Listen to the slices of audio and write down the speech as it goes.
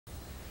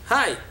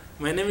Hi,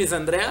 my name is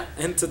Andrea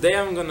and today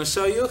I'm gonna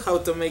show you how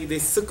to make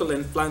these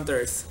succulent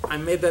planters. I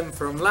made them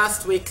from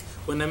last week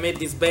when I made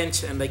this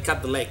bench and I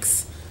cut the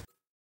legs.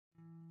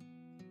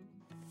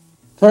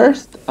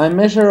 First, I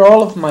measure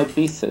all of my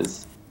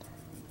pieces.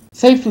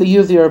 Safely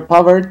use your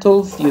power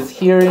tools, use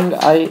hearing,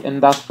 eye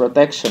and dust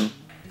protection.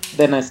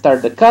 Then I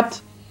start the cut.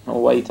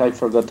 Oh wait, I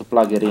forgot to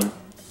plug it in.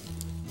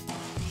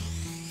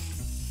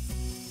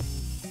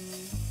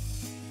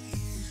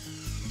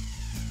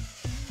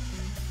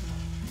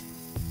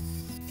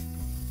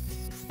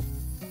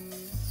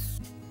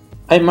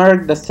 I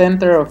mark the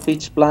center of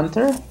each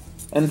planter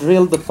and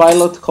drill the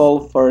pilot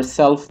hole for a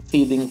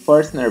self-feeding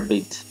Forstner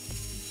bit.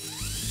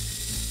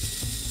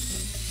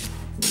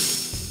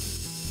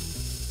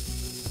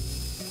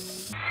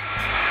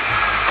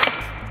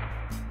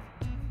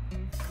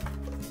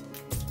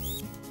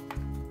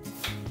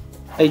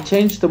 I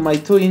change to my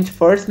 2-inch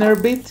Forstner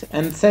bit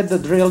and set the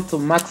drill to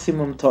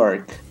maximum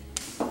torque.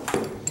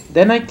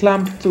 Then I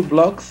clamp 2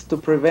 blocks to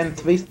prevent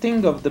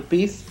twisting of the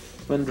piece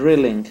when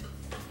drilling.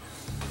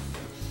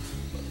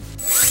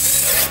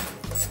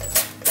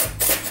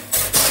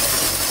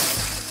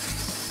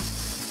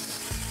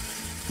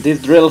 This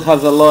drill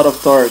has a lot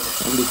of torque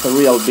and it's a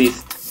real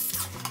beast.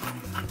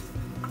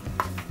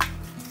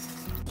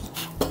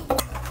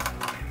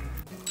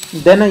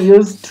 Then I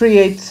use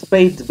 3/8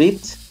 spade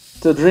bit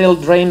to drill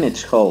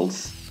drainage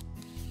holes.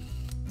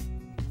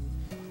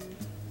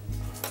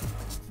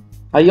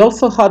 I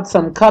also had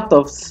some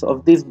cutoffs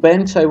of this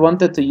bench I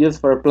wanted to use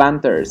for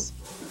planters.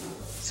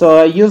 So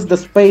I used the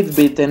spade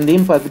bit and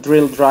impact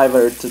drill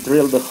driver to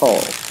drill the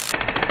hole.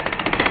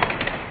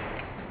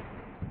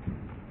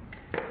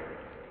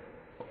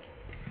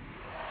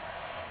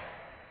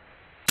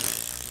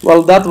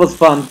 Well, that was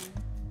fun.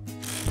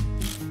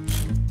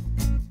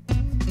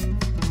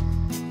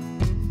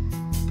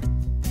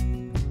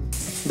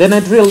 Then I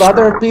drilled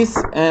other piece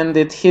and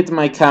it hit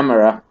my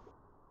camera.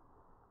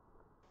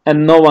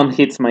 And no one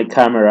hits my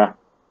camera.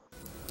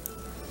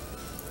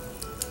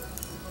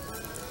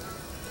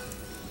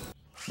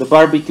 The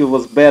barbecue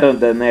was better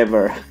than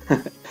ever.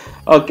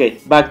 Okay,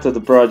 back to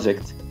the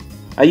project.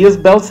 I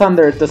used belt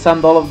sander to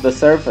sand all of the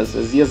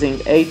surfaces using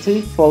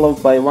 80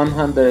 followed by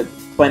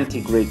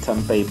 120 grit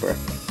sandpaper.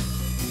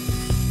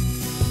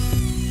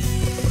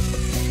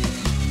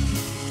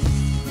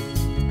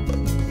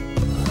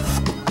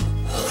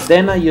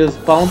 Then I use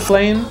pound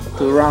plane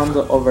to round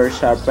over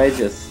sharp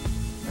edges.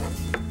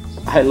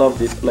 I love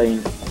this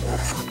plane.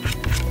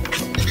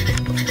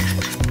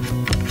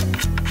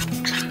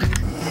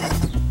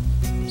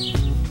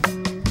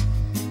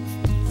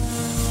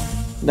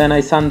 Then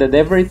I sanded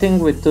everything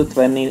with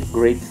 220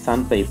 grit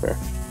sandpaper.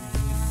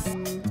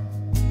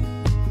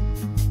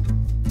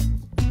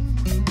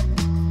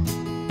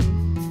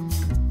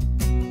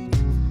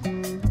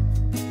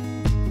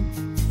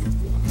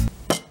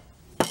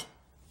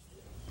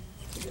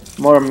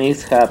 More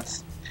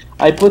mishaps.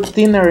 I put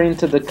thinner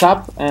into the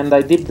cup and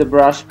I dipped the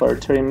brush for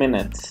 3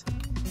 minutes.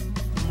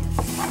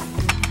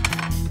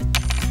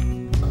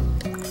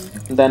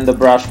 Then the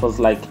brush was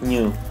like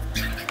new.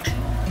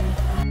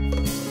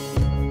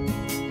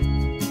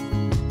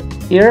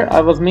 Here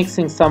I was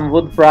mixing some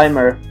wood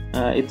primer,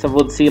 it's a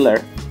wood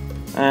sealer,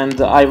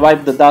 and I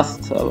wiped the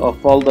dust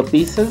of all the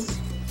pieces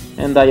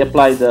and I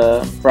applied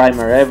the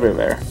primer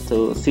everywhere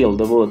to seal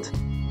the wood.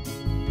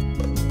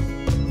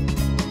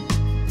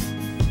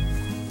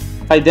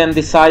 I then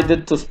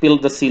decided to spill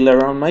the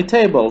sealer on my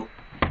table,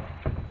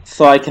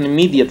 so I can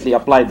immediately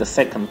apply the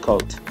second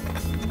coat.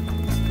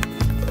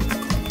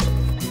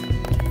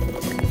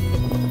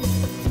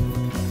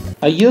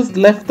 I used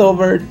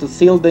leftover to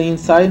seal the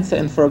insides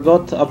and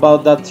forgot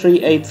about that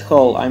 3/8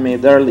 hole I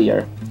made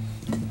earlier.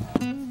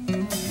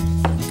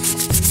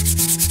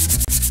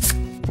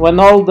 When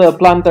all the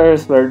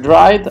planters were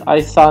dried,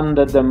 I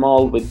sanded them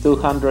all with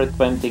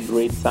 220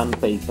 grit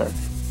sandpaper.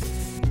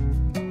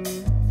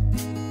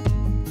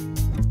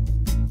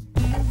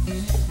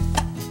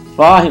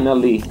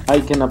 Finally, I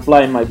can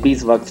apply my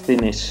beeswax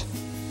finish.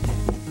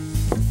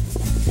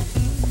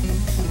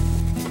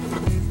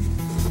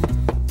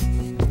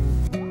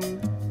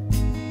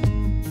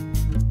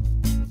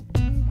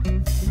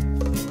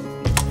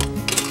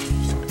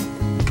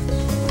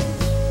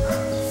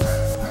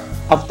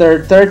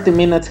 After 30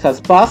 minutes has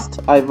passed,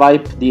 I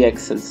wipe the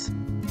excess.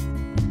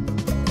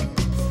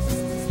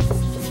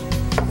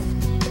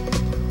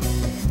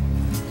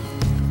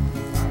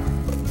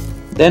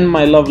 Then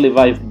my lovely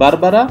wife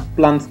Barbara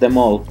plants them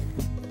all.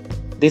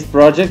 This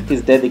project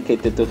is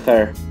dedicated to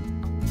her.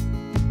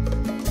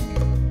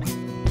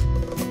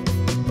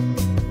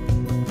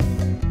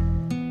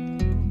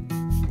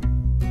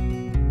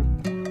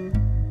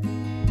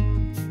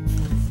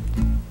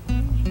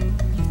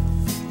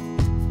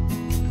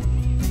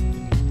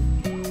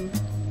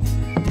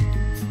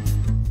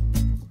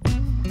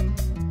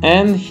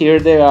 And here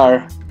they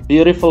are,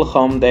 beautiful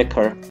home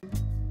decor.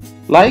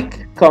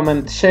 Like,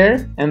 comment,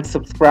 share and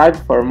subscribe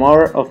for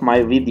more of my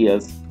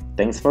videos.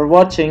 Thanks for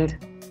watching!